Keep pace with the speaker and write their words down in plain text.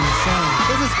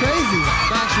crazy.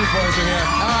 Backstreet Boys are here.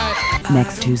 All right.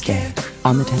 Next Tuesday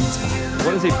on the 10 Spot.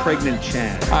 What is a pregnant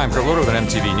Chad? Hi, I'm Carlotto with an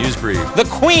MTV News Brief. The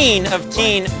queen of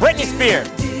teen, Britney Spears.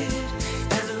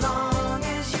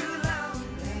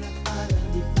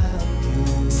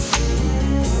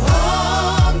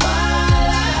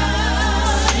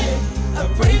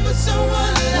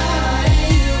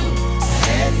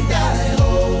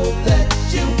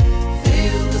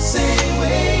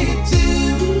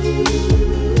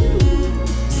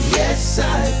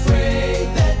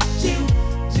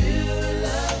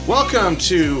 Welcome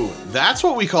to That's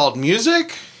What We Called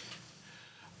Music,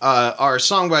 our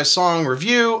song-by-song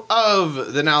review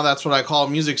of the Now That's What I Call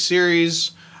Music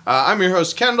series. I'm your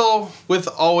host, Kendall, with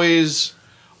always,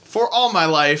 for all my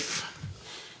life,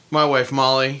 my wife,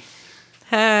 Molly.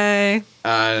 Hey.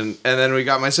 And then we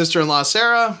got my sister-in-law,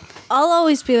 Sarah. I'll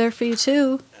always be there for you,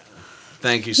 too.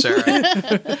 Thank you,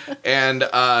 Sarah.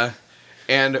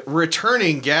 and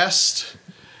returning guest,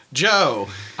 Joe.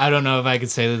 I don't know if I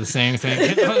could say the same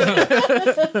thing.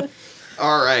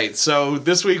 All right, so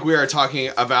this week we are talking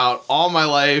about All My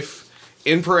Life,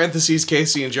 in parentheses,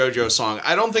 Casey and JoJo song.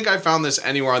 I don't think I found this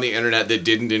anywhere on the internet that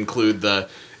didn't include the,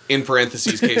 in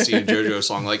parentheses, Casey and JoJo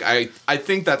song. Like, I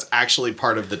think that's actually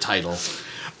part of the title.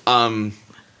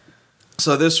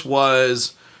 So this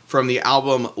was from the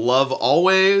album Love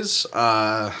Always.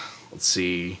 Let's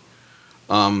see.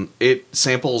 It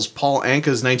samples Paul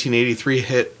Anka's 1983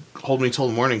 hit Hold Me Till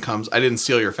the Morning Comes. I didn't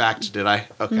steal your fact, did I?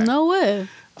 Okay. No way.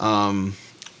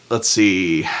 Let's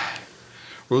see.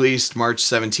 Released March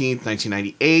 17th,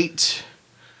 1998.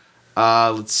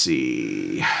 Let's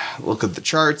see. Look at the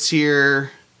charts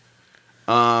here.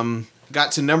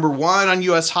 Got to number 1 on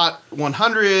US Hot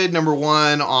 100, number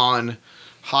 1 on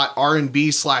Hot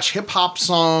R&B/hip-hop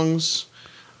songs.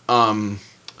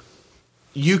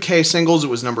 UK singles, it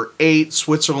was number 8,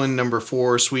 Switzerland number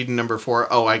 4, Sweden number 4.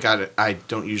 Oh, I got it. I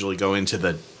don't usually go into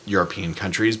the European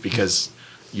countries because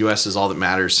US is all that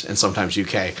matters, and sometimes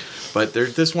UK. But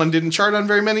this one didn't chart on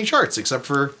very many charts, except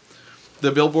for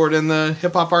the Billboard and the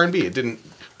hip-hop R&B. It didn't,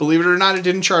 believe it or not, it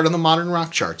didn't chart on the modern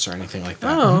rock charts or anything like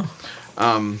that.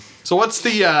 Oh. So what's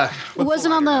the... It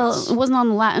wasn't on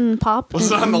the Latin pop?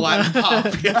 Was it on the Latin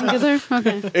pop? Yeah.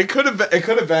 Okay. It could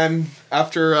have been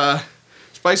after...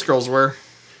 Spice Girls were.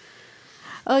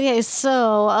 Okay,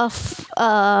 so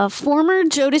former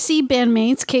Jodeci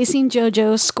bandmates Casey and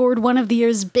JoJo scored one of the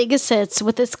year's biggest hits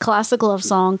with this classic love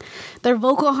song. Their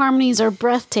vocal harmonies are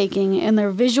breathtaking, and their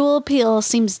visual appeal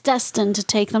seems destined to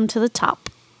take them to the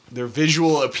top. Their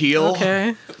visual appeal?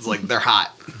 Okay. It's like they're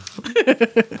hot.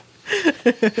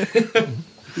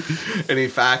 Any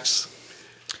facts?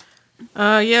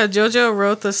 Yeah, JoJo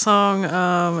wrote the song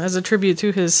as a tribute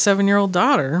to his 7-year-old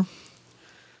daughter.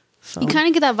 So. You kind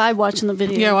of get that vibe watching the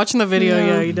video. Yeah, watching the video,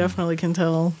 yeah, you definitely can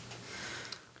tell.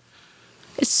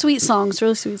 It's sweet songs,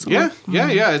 really sweet songs.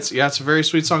 Yeah. It's a very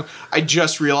sweet song. I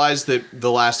just realized that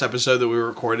the last episode that we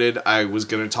recorded, I was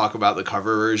going to talk about the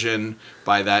cover version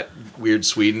by that weird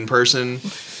Sweden person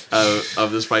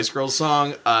of the Spice Girls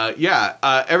song.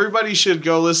 Everybody should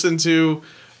go listen to...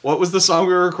 What was the song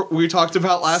we talked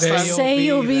about last time? Say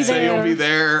You'll Be There. Say You'll Be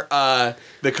There.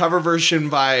 The cover version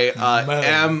by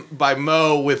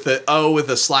Mo with the O with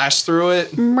a slash through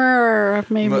it. Mer,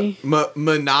 maybe.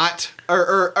 Not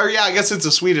or I guess it's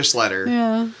a Swedish letter.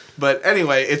 Yeah. But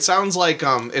anyway, it sounds kind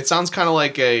of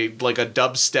like a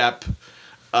dubstep,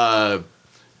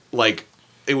 like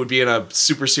it would be in a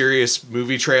super serious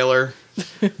movie trailer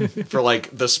for like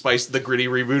the gritty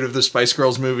reboot of the Spice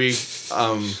Girls movie.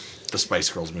 The Spice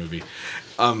Girls movie.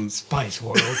 Spice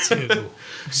World 2.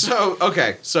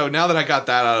 So now that I got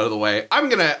that out of the way, I'm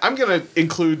gonna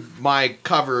include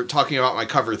talking about my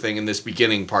cover thing in this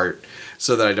beginning part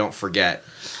so that I don't forget.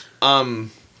 Back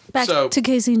to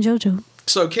Casey and JoJo.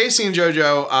 So Casey and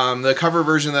JoJo, the cover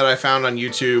version that I found on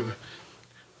YouTube,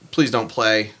 please don't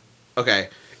play. Okay.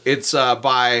 It's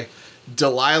by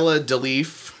Delilah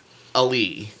Dalif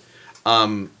Ali.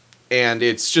 And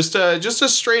it's just a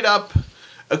straight up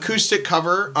acoustic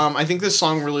cover. I think this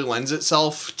song really lends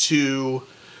itself to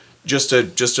just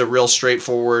a real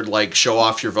straightforward, like, show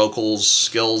off your vocals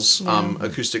skills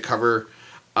acoustic cover.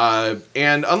 And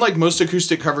unlike most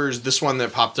acoustic covers, this one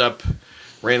that popped up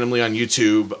randomly on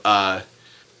YouTube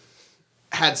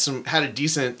had a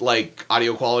decent, like,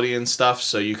 audio quality and stuff,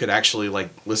 so you could actually, like,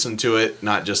 listen to it,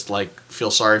 not just, like,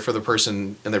 feel sorry for the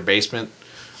person in their basement.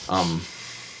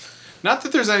 Not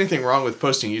that there's anything wrong with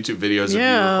posting YouTube videos of you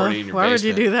recording in your basement. Why would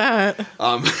you do that?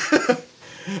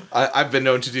 I've been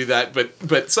known to do that,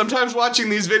 but sometimes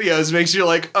watching these videos makes you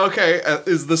like, okay,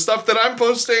 is the stuff that I'm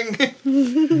posting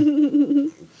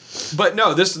But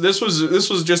no, this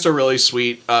was just a really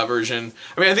sweet version.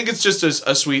 I mean, I think it's just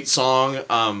a sweet song.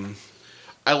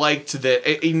 I liked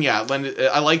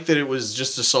that. I liked that it was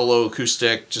just a solo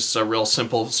acoustic, just some real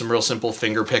simple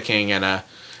finger picking and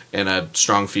a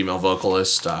strong female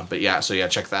vocalist. But yeah, so yeah,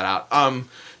 check that out.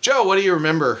 Joe, what do you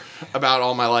remember about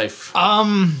All My Life?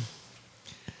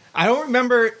 I don't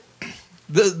remember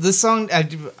the song.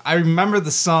 I remember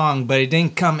the song, but it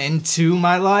didn't come into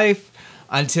my life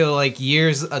until like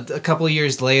a couple of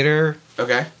years later.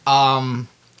 Okay.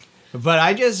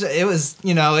 But it was,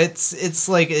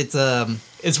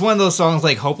 it's one of those songs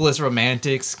like Hopeless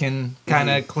Romantics can kind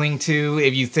of cling to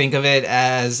if you think of it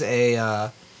as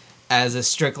a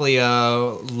strictly a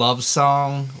love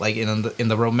song, like in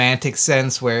the romantic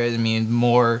sense, where I mean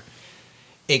more,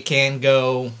 it can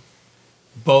go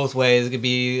both ways. It could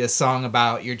be a song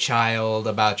about your child,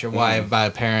 about your wife, about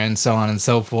a parent, so on and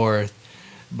so forth.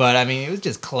 But I mean, it was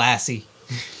just classy.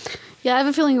 Yeah, I have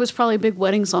a feeling it was probably a big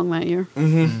wedding song that year.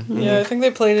 Yeah, I think they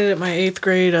played it at my 8th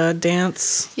grade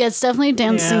dance. Yeah, it's definitely a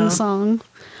dancing Yeah. song.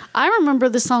 I remember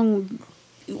the song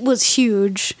was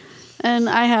huge, and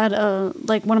I had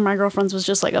one of my girlfriends was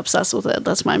just like obsessed with it.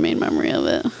 That's my main memory of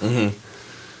it.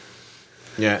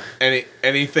 Yeah.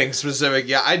 Anything specific?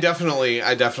 Yeah, I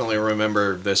definitely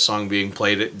remember this song being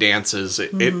played at dances.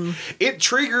 It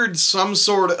triggered some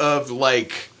sort of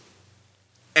like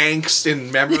angst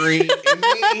and memory in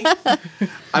me.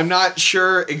 I'm not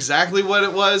sure exactly what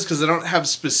it was because I don't have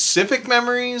specific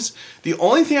memories. The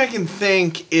only thing I can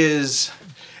think is,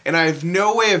 and I have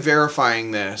no way of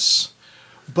verifying this,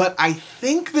 but I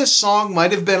think this song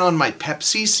might have been on my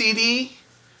Pepsi CD.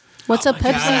 What's a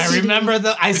Pepsi? God, I CD?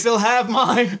 remember I still have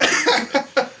mine.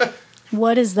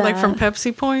 What is that? Like from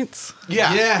Pepsi Points?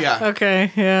 Yeah.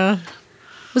 Okay, yeah.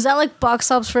 Was that like box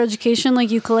tops for education? Like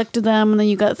you collected them and then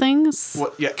you got things?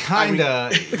 What, yeah, Kinda.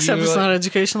 Except it's not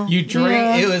educational. You drink.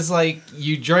 Yeah. It was like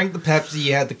you drank the Pepsi.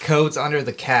 You had the codes under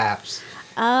the caps,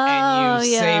 Oh, and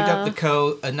you yeah. saved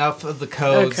up enough of the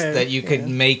codes Okay, that you could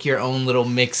make your own little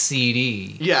mix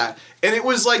CD. Yeah, and it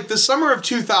was like the summer of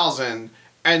 2000,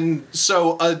 and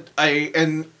so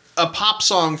a pop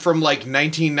song from like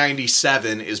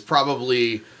 1997 is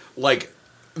probably like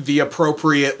the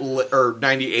appropriate or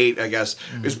 98, I guess,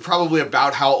 is probably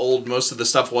about how old most of the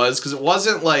stuff was, because it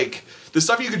wasn't like the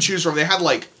stuff you could choose from. They had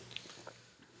like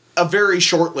a very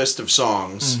short list of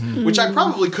songs, which I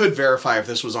probably could verify if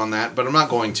this was on that, but I'm not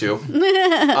going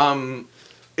to.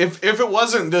 If it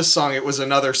wasn't this song, it was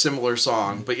another similar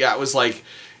song. But yeah, it was like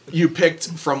you picked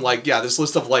from like this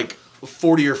list of like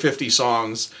 40 or 50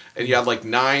 songs, and you had like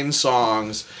 9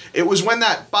 songs. It was when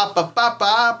that ba ba ba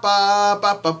ba ba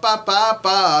ba ba ba ba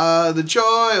ba the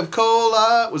joy of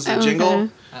cola was the jingle.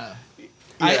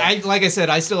 I like I said,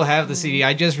 I still have the CD.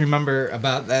 I just remember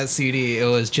about that CD. It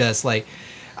was just like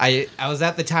I was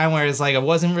at the time where it's like I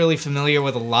wasn't really familiar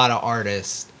with a lot of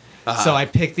artists. So I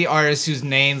picked the artists whose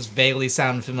names vaguely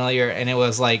sound familiar, and it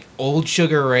was like old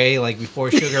Sugar Ray, like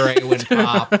before Sugar Ray went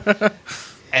pop,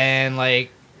 and like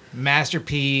Master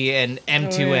P and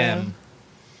M2M.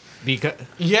 Because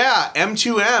Yeah,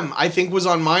 M2M I think was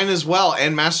on mine as well,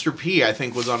 and Master P I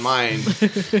think was on mine.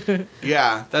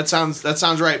 Yeah, that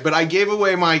sounds right. But I gave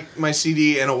away my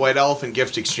CD in a White Elephant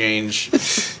gift exchange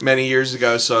many years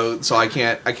ago, so I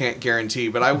can't guarantee.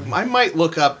 But I might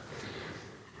look up.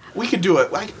 We could do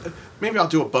it. Maybe I'll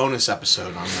do a bonus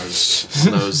episode on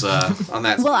those on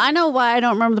that. Well, I know why I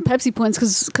don't remember the Pepsi points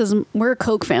because we're a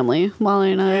Coke family.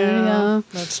 Molly and I. Yeah,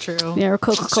 That's true. yeah, we're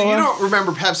Coca-Cola. So you don't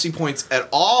remember Pepsi points at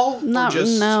all? Not or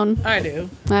just, known. I do.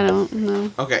 I don't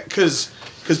know. Okay, because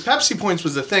Pepsi points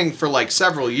was a thing for like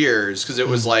several years, because it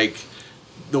was like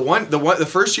the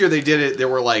first year they did it, there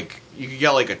were like you could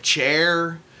get like a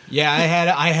chair. yeah,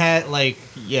 I had like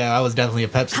I was definitely a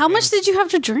Pepsi. How fan. much did you have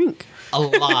to drink? A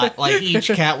lot. Like each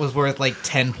cat was worth like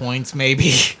 10 points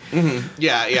maybe.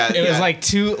 Yeah. It was like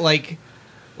 2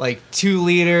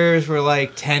 liters were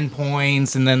like 10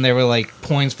 points, and then there were like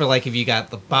points for like if you got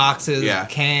the boxes, Yeah.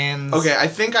 cans. Okay, I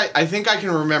think I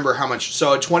can remember how much.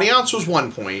 So a 20 ounce was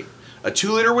 1 point, a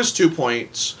 2 liter was 2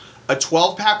 points, a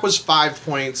 12 pack was 5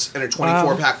 points, and a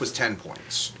 24 pack was 10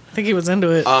 points. I think he was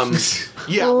into it.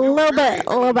 Yeah, A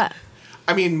little bit.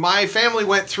 I mean, my family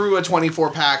went through a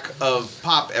 24 pack of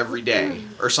pop every day,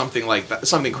 or something like that,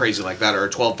 something crazy like that, or a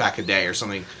 12 pack a day, or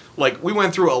something. Like we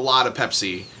went through a lot of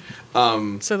Pepsi.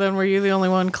 So then were you the only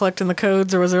one collecting the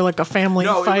codes, or was there like a family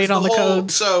No, it was fight on the whole,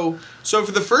 codes? So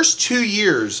for the first 2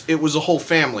 years, it was a whole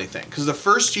family thing. Because the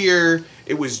first year,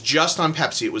 it was just on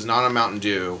Pepsi. It was not on Mountain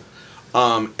Dew.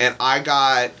 And I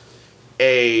got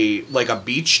a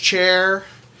beach chair,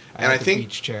 And I the think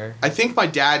beach chair. I think my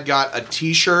dad got a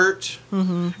T-shirt,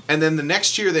 and then the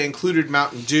next year they included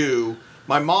Mountain Dew.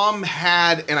 My mom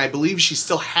had, and I believe she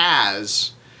still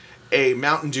has, a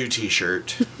Mountain Dew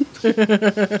T-shirt.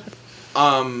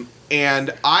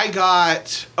 And I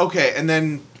got and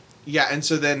then and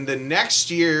so then the next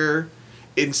year,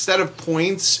 instead of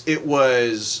points, it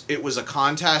was a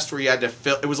contest where you had to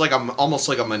fill. It was like almost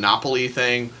like a Monopoly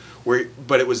thing.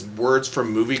 But it was words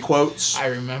from movie quotes. I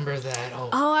remember that.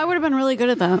 Oh, I would have been really good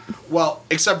at that. Well,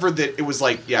 except for that, it was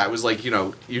like you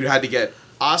had to get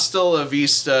 "Hasta la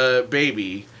Vista,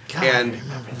 Baby," God, and I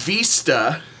remember that.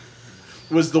 "Vista"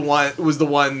 was the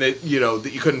one that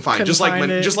that you couldn't find, Couldn't just like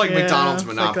find it. just like Yeah, McDonald's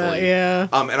like Monopoly. that, yeah.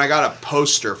 And I got a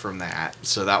poster from that,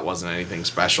 so that wasn't anything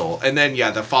special. And then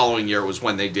the following year was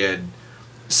when they did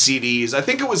CDs. I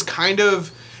think it was kind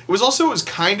of. It was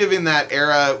kind of in that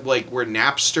era, like where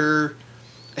Napster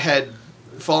had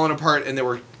fallen apart, and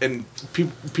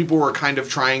people were kind of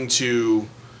trying to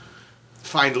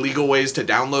find legal ways to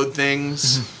download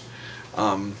things.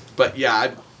 But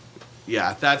that's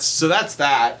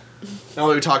that. Now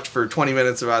that we talked for 20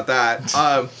 minutes about that,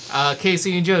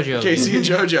 Casey and JoJo. Casey and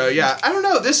JoJo. Yeah, I don't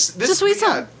know this. It's a sweet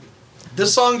song.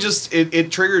 This song just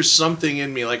it triggers something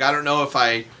in me. Like I don't know if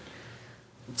I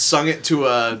sung it to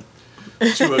a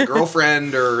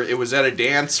girlfriend or it was at a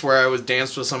dance where I was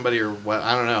danced with somebody or what,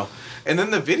 I don't know. And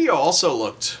then the video also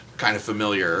looked kind of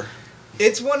familiar.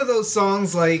 It's one of those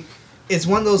songs that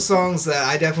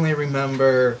I definitely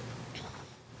remember.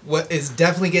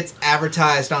 Definitely gets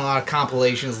advertised on a lot of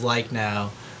compilations like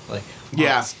now, like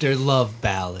Monster Love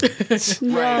Ballad.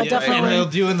 Yeah, definitely. And they'll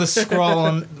doing the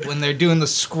scroll when they're doing the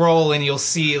scroll, and they'll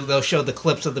show the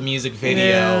clips of the music video.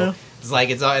 Yeah. It's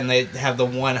like and they have the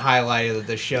one highlight that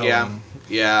they're showing.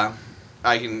 Yeah,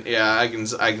 I can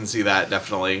see that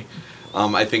definitely.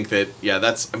 I think that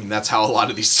that's how a lot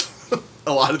of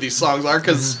these songs are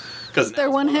because They're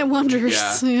one-hit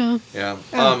wonders. Yeah.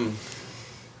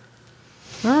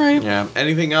 All right. Yeah.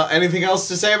 Anything else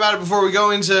to say about it before we go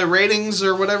into ratings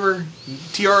or whatever?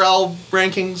 TRL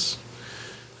rankings.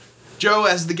 Joe,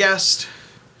 as the guest,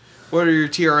 what are your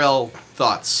TRL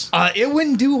thoughts? It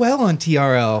wouldn't do well on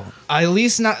TRL. At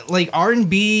least not like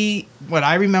R&B. What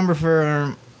I remember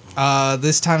for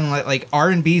this time, like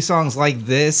R&B songs like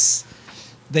this,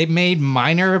 they made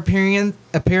minor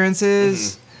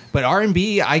appearances. But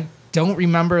R&B, I don't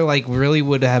remember like really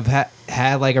would have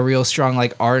had like a real strong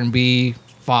like R&B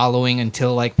following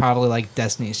until like probably like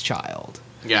Destiny's Child.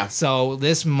 Yeah. So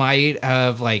this might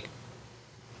have like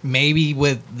maybe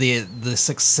with the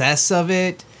success of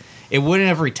it, it wouldn't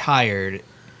have retired.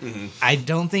 Mm-hmm. I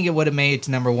don't think it would have made it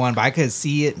to number 1, but I could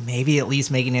see it maybe at least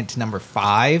making it to number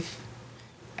 5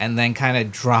 and then kind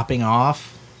of dropping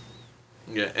off.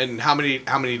 Yeah. And how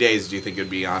many days do you think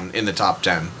it'd be in the top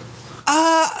 10?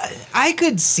 I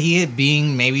could see it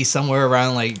being maybe somewhere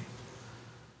around like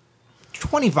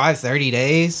 25, 30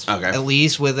 days. Okay. At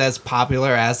least with as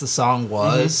popular as the song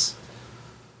was.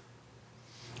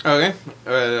 Okay.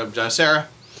 Sarah?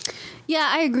 Yeah,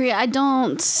 I agree. I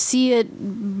don't see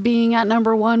it being at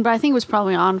number 1, but I think it was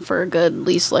probably on for a good at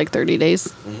least like 30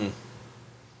 days.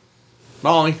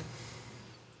 Molly?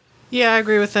 Yeah, I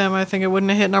agree with them. I think it wouldn't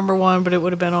have hit number 1, but it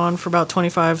would have been on for about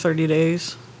 25, 30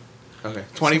 days. Okay.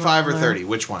 25 or 30?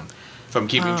 Which one? If I'm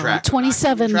keeping track.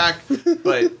 27. But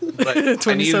I need a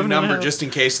 27 number and a half. just in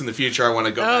case in the future I want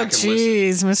to go Oh, back and listen.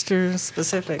 jeez, Mr.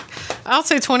 Specific. I'll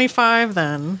say 25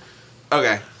 then.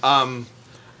 Okay. I'm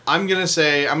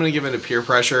gonna give it a peer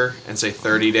pressure and say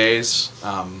 30 days.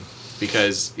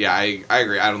 Because I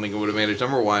agree. I don't think it would have made it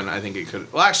number 1. I think it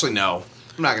could. Well, actually, no.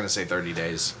 I'm not gonna say 30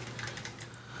 days.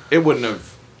 It wouldn't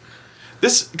have.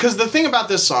 Because the thing about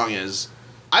this song is,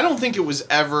 I don't think it was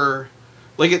ever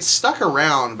like it stuck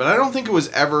around, but I don't think it was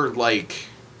ever like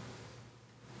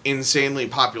insanely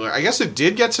popular. I guess it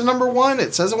did get to number 1.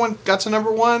 It says it got to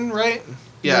number 1, right?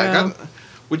 Yeah. It got,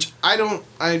 which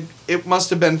it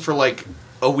must have been for like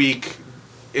a week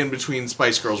in between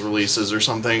Spice Girls releases or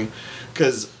something,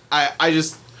 because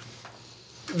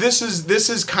this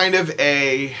is kind of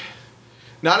a,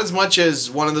 not as much as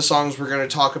one of the songs we're going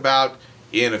to talk about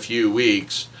in a few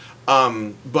weeks,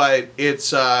 but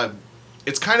it's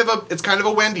kind of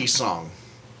a Wendy's song.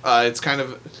 It's kind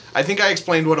of, I think I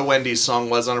explained what a Wendy's song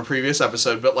was on a previous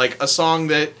episode, but like a song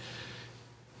that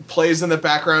plays in the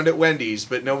background at Wendy's,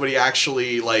 but nobody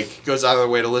actually like goes out of their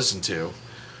way to listen to.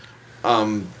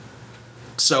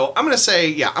 So I'm gonna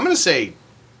say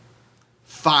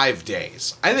 5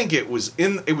 days. I think it was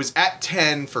at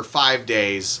 10 for 5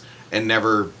 days and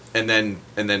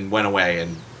then went away,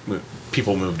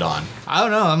 people moved on. I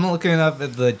don't know. I'm looking up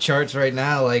at the charts right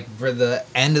now. Like for the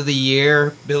end of the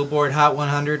year, Billboard Hot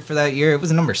 100 for that year, it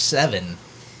was number 7.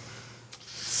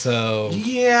 So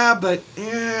Yeah, but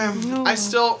I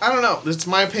don't know. It's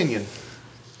my opinion.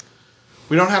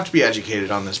 We don't have to be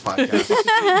educated on this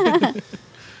podcast.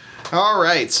 All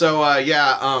right, so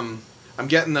I'm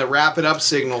getting the wrap it up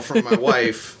signal from my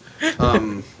wife.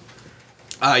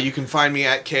 You can find me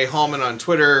at K Hallman on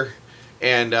Twitter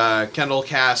and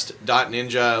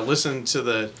KendallCast.ninja. Listen to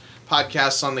the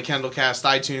podcasts on the KendallCast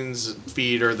iTunes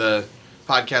feed or the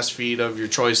podcast feed of your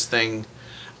choice thing.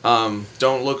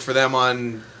 Don't look for them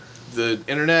on the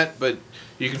internet, but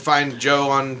you can find Joe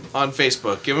on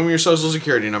Facebook. Give him your social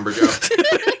security number, Joe.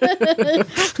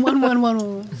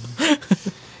 1111.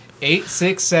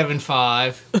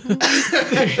 8675.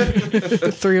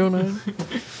 309.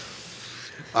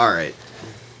 All right.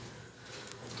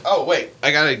 Oh, wait.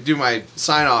 I got to do my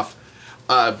sign off.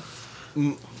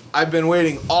 I've been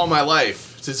waiting all my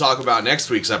life to talk about next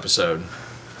week's episode.